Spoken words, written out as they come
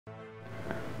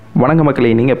வணக்கம் மக்களே,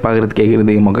 நீங்கள் பார்க்குறது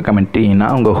கேட்குறது மொக்க கமெண்ட்ரி.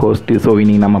 நான் உங்கள் ஹோஸ்ட்டு. ஸோ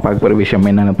இன்னைக்கு நம்ம பார்க்க போகிற விஷயம்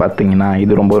என்னென்னு பார்த்தீங்கன்னா,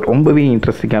 இது ரொம்பவே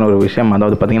இன்ட்ரெஸ்டிங்கான ஒரு விஷயம்.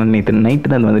 அதாவது பார்த்தீங்கன்னா, நேற்று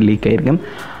நைட்டு தான் வந்து லீக் ஆகிருக்கு.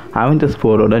 அவெஞ்சர்ஸ்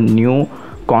 4ஓட நியூ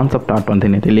கான்செப்ட் ஆர்ட் வந்து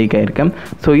நேற்று லீக் ஆகிருக்கு.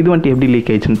 ஸோ இது வந்துட்டு எப்படி லீக்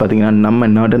ஆயிடுச்சுன்னு பார்த்தீங்கன்னா, நம்ம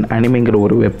நர்டன் அனிமேங்கிற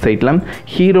ஒரு வெப்சைட்டில்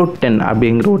ஹீரோ 10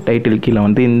 அப்படிங்கிற ஒரு டைட்டில் கீழே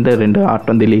வந்து இந்த 2 ஆர்ட்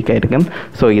வந்து லீக் ஆகிருக்கு.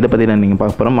 ஸோ இதை பற்றி நான் நீங்கள்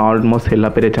பார்க்க போகிறோம். ஆல்மோஸ்ட்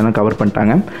எல்லா பெரிய சேனல் கவர்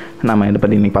பண்ணிட்டாங்க. நம்ம இதை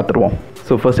பற்றி இன்றைக்கி பார்த்துருவோம்.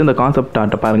 ஸோ ஃபஸ்ட்டு இந்த கான்செப்ட்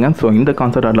ஆர்ட்டை பாருங்கள். ஸோ இந்த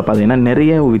கான்செப்ட் ஆர்ட்டில் பார்த்தீங்கன்னா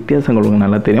நிறைய வித்தியாசங்கள் உங்களுக்கு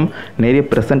நல்லா தெரியும். நிறைய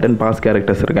ப்ரெசென்ட் அண்ட் பாஸ்ட்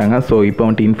கேரக்டர்ஸ் இருக்காங்க. ஸோ இப்போ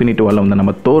வந்துட்டு இன்ஃபினிட்டி வாரில் வந்து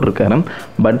நம்ம தோர் இருக்காரு.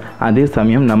 பட் அதே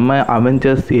சமயம் நம்ம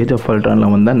அவெஞ்சர்ஸ் ஏஜ் ஆஃப்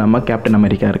அல்ட்ரானில் வந்து நம்ம கேப்டன்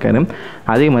அமெரிக்கா இருக்கார்.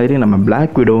 அதே மாதிரி நம்ம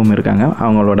பிளாக் விடோவும் இருக்காங்க.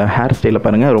 அவங்களோட ஹேர் ஸ்டைலை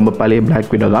பாருங்கள், ரொம்ப பழைய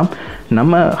பிளாக் விடோ தான்.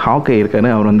 நம்ம ஹாக்கை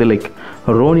இருக்கார். அவர் வந்து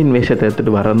ரோனின் வேஷத்தை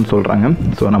எடுத்துகிட்டு வர்றதுன்னு சொல்கிறாங்க.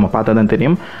 ஸோ நம்ம பார்த்தா தான்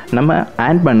தெரியும். நம்ம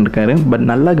ஆண்ட்மேன் இருக்கார். பட்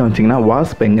நல்லா கவனிச்சிங்கன்னா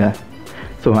வாஸ்ப் எங்க?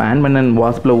 ஸோ ஆண்ட்மேன் அண்ட்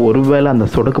வாஸ்பில் ஒருவேளை அந்த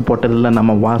சொடக்கு போட்டதில்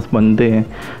நம்ம வாஸ்ப் வந்து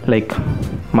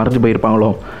மறைஞ்சு போயிருப்பாங்களோ,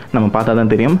 நம்ம பார்த்தா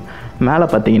தான் தெரியும். மேலே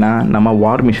பார்த்தீங்கன்னா நம்ம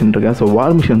வார் மிஷின் இருக்கு. ஸோ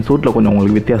வார் மிஷின் சூட்டில் கொஞ்சம்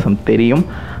உங்களுக்கு வித்தியாசம் தெரியும்.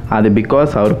 அது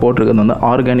பிகாஸ் அவர் போட்டிருக்கிறது வந்து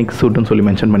ஆர்கானிக் சூட்டுன்னு சொல்லி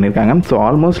மென்ஷன் பண்ணியிருக்காங்க. ஸோ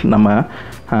ஆல்மோஸ்ட் நம்ம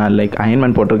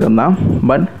அயன்மேன் போட்டிருக்கிறது தான்.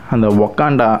 பட் அந்த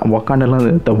ஒக்காண்டாலாம்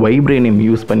இந்த வைப்ரேனியம்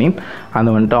யூஸ் பண்ணி அதை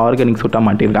வந்துட்டு ஆர்கானிக் சூட்டாக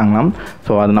மாட்டியிருக்காங்களாம்.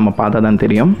 ஸோ அது நம்ம பார்த்தா தான்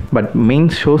தெரியும். பட் மெயின்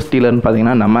ஷோ ஸ்டீலர்னு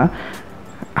பார்த்தீங்கன்னா நம்ம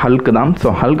ஹல்க்கு தான். ஸோ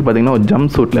ஹல்க் பார்த்திங்கன்னா ஒரு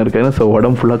ஜம்ப் சூட்டில் இருக்காரு. ஸோ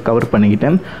உடம்பு ஃபுல்லாக கவர்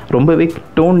பண்ணிக்கிட்டேன். ரொம்பவே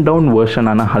டோன் டவுன்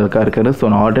வேர்ஷனான ஹல்காக இருக்காரு. ஸோ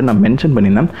நான் ஆல்ரெடி நான் மென்ஷன்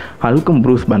பண்ணியிருந்தேன், ஹல்க்கும்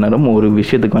ப்ரூஸ் பேனரும் ஒரு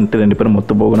விஷயத்துக்கு வந்துட்டு 2 பேரும்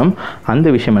ஒத்து போகணும். அந்த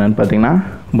விஷயம் என்னென்னு பார்த்தீங்கன்னா,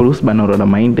 ப்ரூஸ் பேனரோட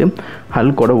மைண்டு,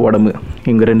 ஹல்கோட உடம்பு,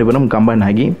 இவங்க 2 பேரும் கம்பைன்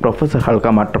ஆகி ப்ரொஃபஸர்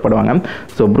ஹல்காக மாற்றப்படுவாங்க.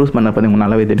 ஸோ ப்ரூஸ் பேனர் பார்த்தீங்கன்னா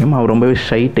நல்லாவே தெரியும், அவர் ரொம்பவே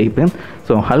ஷை டைப்பு.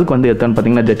 ஸோ ஹல்க் வந்து எத்தான்னு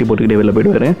பார்த்தீங்கன்னா ஜட்டி போட்டுக்கிட்டே வெளில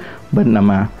போயிடுவார். பட்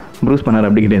நம்ம ப்ரூஸ் பேனர்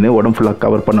அப்படி கிடையாது, உடம்பு ஃபுல்லாக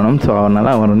கவர் பண்ணணும். ஸோ அதனால்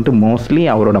அவர் வந்துட்டு மோஸ்ட்லி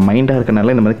அவரோட மைண்டாக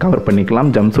இருக்கனால இந்த மாதிரி கவர் பண்ணிக்கலாம்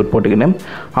ஜம்ப் சூட் போட்டுக்கிட்டு.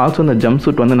 ஆல்சோ இந்த ஜம்ப்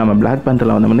சூட் வந்து நம்ம பிளாக்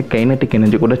பேந்தரில் வந்து கைனட்டிக்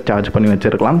எனர்ஜி கூட சார்ஜ் பண்ணி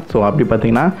வச்சுருக்கலாம். ஸோ அப்படி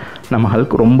பார்த்திங்கன்னா நம்ம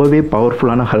ஹல்க் ரொம்பவே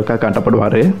பவர்ஃபுல்லான ஹல்காக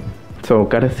காட்டப்படுவார். ஸோ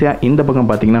கடைசியாக இந்த பக்கம்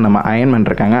பார்த்திங்கன்னா நம்ம அயன்மேன்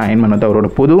இருக்காங்க. அயன்மேன் வந்து அவரோட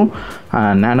புது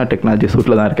நானோ டெக்னாலஜி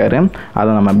சூட்டில் தான் இருக்கார். அதை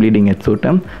நம்ம ப்ளீடிங் ஹெட்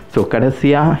சூட்டு. ஸோ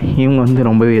கடைசியாக இவங்க வந்து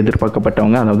ரொம்பவே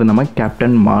எதிர்பார்க்கப்பட்டவங்க, அதாவது நம்ம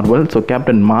கேப்டன் மார்வல். ஸோ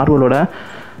கேப்டன் மார்வலோட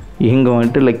இங்கே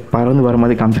வந்துட்டு பறந்து வர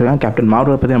மாதிரி காமிச்சிருக்காங்க. கேப்டன்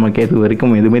மார்வலை பற்றி நமக்கு இது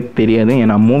வரைக்கும் எதுவுமே தெரியாது.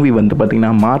 ஏன்னா மூவி வந்து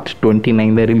பார்த்திங்கன்னா மார்ச்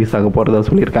 29 ரிலீஸ் ஆக போகிறதா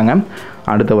சொல்லியிருக்காங்க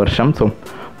அடுத்த வருஷம். ஸோ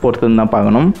பொறுத்து தான்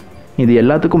பார்க்கணும். இது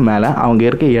எல்லாத்துக்கும் மேலே அவங்க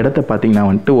இருக்க இடத்த பார்த்திங்கன்னா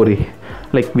வந்துட்டு ஒரு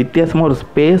வித்தியாசமாக ஒரு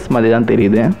ஸ்பேஸ் மாதிரி தான்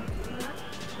தெரியுது.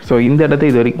 ஸோ இந்த இடத்த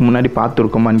இது வரைக்கும் முன்னாடி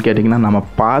பார்த்துருக்கோமான்னு கேட்டிங்கன்னா நம்ம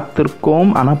பார்த்துருக்கோம்,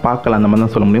 ஆனால் பார்க்கல, அந்த மாதிரி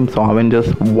தான் சொல்ல முடியும். ஸோ அவெஞ்சர்ஸ்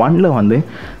 1ல் வந்து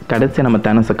கடைசியாக நம்ம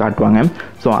தேனஸை காட்டுவாங்க.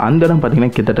 ஸோ அந்த இடம்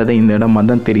பார்த்திங்கன்னா கிட்டத்தட்ட இந்த இடம்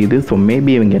மாதிரி தான் தெரியுது. ஸோ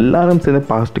மேபி இவங்க எல்லாரும் சேர்ந்து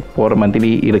பாஸ்ட்டுக்கு போகிற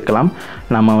மாதிரி இருக்கலாம்.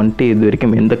 நம்ம வந்துட்டு இது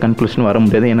வரைக்கும் எந்த கன்க்ளூஷனும் வர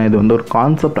முடியாது. ஏன்னா இது வந்து ஒரு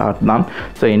கான்செப்ட் ஆர்ட் தான்.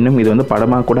 ஸோ இன்னும் இது வந்து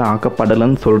படமாக கூட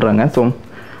ஆக்கப்படலைன்னு சொல்கிறாங்க. ஸோ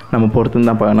நம்ம பொறுத்து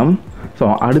தான் பார்க்கணும். ஸோ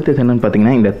அடுத்தது என்னென்னு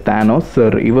பார்த்தீங்கன்னா, இந்த தேனோஸ்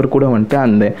சார், இவர் கூட வந்துட்டு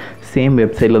அந்த சேம்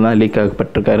வெப்சைட்டில் தான் லீக்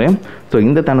ஆகப்பட்டிருக்காரு. ஸோ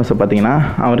இந்த தேனோஸை பார்த்தீங்கன்னா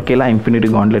அவருக்கெல்லாம் இன்ஃபினிட்டி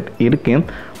காண்ட்லெட் இருக்குது.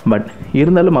 பட்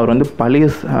இருந்தாலும் அவர் வந்து பழைய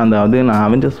அதாவது நான்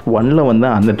அவெஞ்சர்ஸ் 1ல் வந்து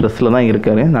அந்த ட்ரெஸ்ஸில் தான்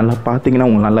இருக்கார். நல்லா பார்த்தீங்கன்னா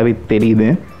உங்களுக்கு நல்லாவே தெரியுது.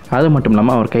 அது மட்டும்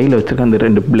இல்லாமல் அவர் கையில் வச்சுருக்க அந்த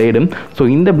 2 பிளேடு. ஸோ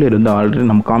இந்த பிளேடு வந்து ஆல்ரெடி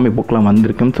நம்ம காமிக் புக்கில்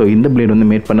வந்திருக்கு. ஸோ இந்த பிளேடு வந்து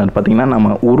மேட் பண்ணது பார்த்திங்கன்னா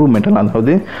நம்ம உரு மெட்டல்,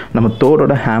 அதாவது நம்ம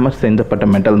தோரோட ஹேமர் செஞ்சப்பட்ட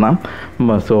மெட்டல் தான்.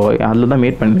 ஸோ அதில் தான்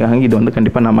மேட் பண்ணியிருக்காங்க. இது வந்து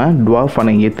கண்டிப்பாக நம்ம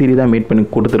டுவார்ஃபான எத்திரி தான் மேட் பண்ணி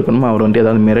கொடுத்துருக்கணும். அவர் வந்துட்டு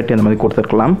ஏதாவது மிரட்டி அந்த மாதிரி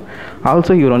கொடுத்துருக்கலாம்.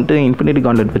 ஆல்சோ இவர் வந்துட்டு இன்ஃபினிட்டி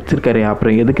காண்ட்லெட் வச்சிருக்காரு.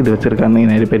 அப்புறம் எதுக்கு இது வச்சுருக்காருன்னு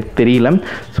நிறைய பேர் தெரியல.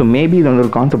 ஸோ மேபி இது வந்து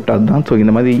ஒரு கான்செப்ட் அதுதான். ஸோ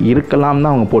இந்த மாதிரி இருக்கலாம்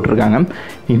தான் அவங்க போட்டிருக்காங்க.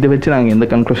 இதை வச்சு நாங்கள் எந்த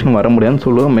கன்க்ளூஷனும் வர முடியாதுன்னு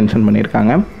சொல்லுவோம் மென்ஷன்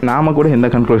பண்ணியிருக்காங்க. நாம் கூட எந்த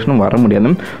கன்க்ளூஷனும் வர முடியாது.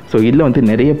 ஸோ இதில் வந்து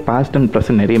நிறைய பாஸ்ட் அண்ட்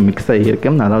ப்ரெசன்ட் நிறைய மிக்ஸ் ஆகியிருக்கு.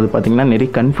 அதாவது பார்த்திங்கன்னா நிறைய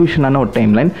கன்ஃபியூஷனான ஒரு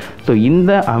டைம்லைன். ஸோ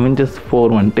இந்த அவெஞ்சர்ஸ்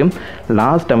 4 வந்துட்டு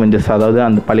லாஸ்ட் அவெஞ்சர்ஸ், அதாவது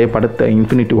அந்த பழைய படத்தை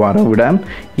இன்ஃபினிட்டி வாரை விட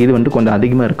இது வந்துட்டு கொஞ்சம்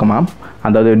அதிகமாக இருக்குமா.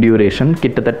 அதாவது டியூரேஷன்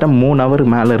கிட்டத்தட்ட 3 ஹவர்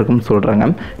மேலே இருக்கும்னு சொல்கிறாங்க.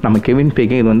 நம்ம கெவின்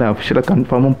ஃபீகே இது வந்து அஃபிஷியலாக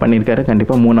கன்ஃபார்மும் பண்ணியிருக்காரு.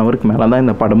 கண்டிப்பாக 3 ஹவருக்கு மேலே தான்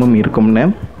இந்த படமும் இருக்கும்னு.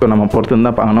 ஸோ நம்ம பொறுத்து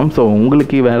தான் பார்க்கணும். ஸோ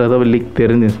உங்களுக்கு வேறு ஏதாவது லீக்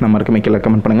தெரிஞ்சுச்சுன்னா மறக்காம கீழே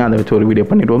கமெண்ட் பண்ணுங்கள். அதை வச்சு ஒரு வீடியோ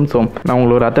பண்ணிவிடுவோம். ஸோ நான்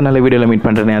உங்களை ஒரு நல்ல வீடியோவில் மீட்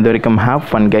பண்ணுறேன். அது வரைக்கும் ஹேவ்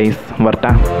ஃபன் கைஸ்.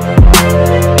 வரட்டா.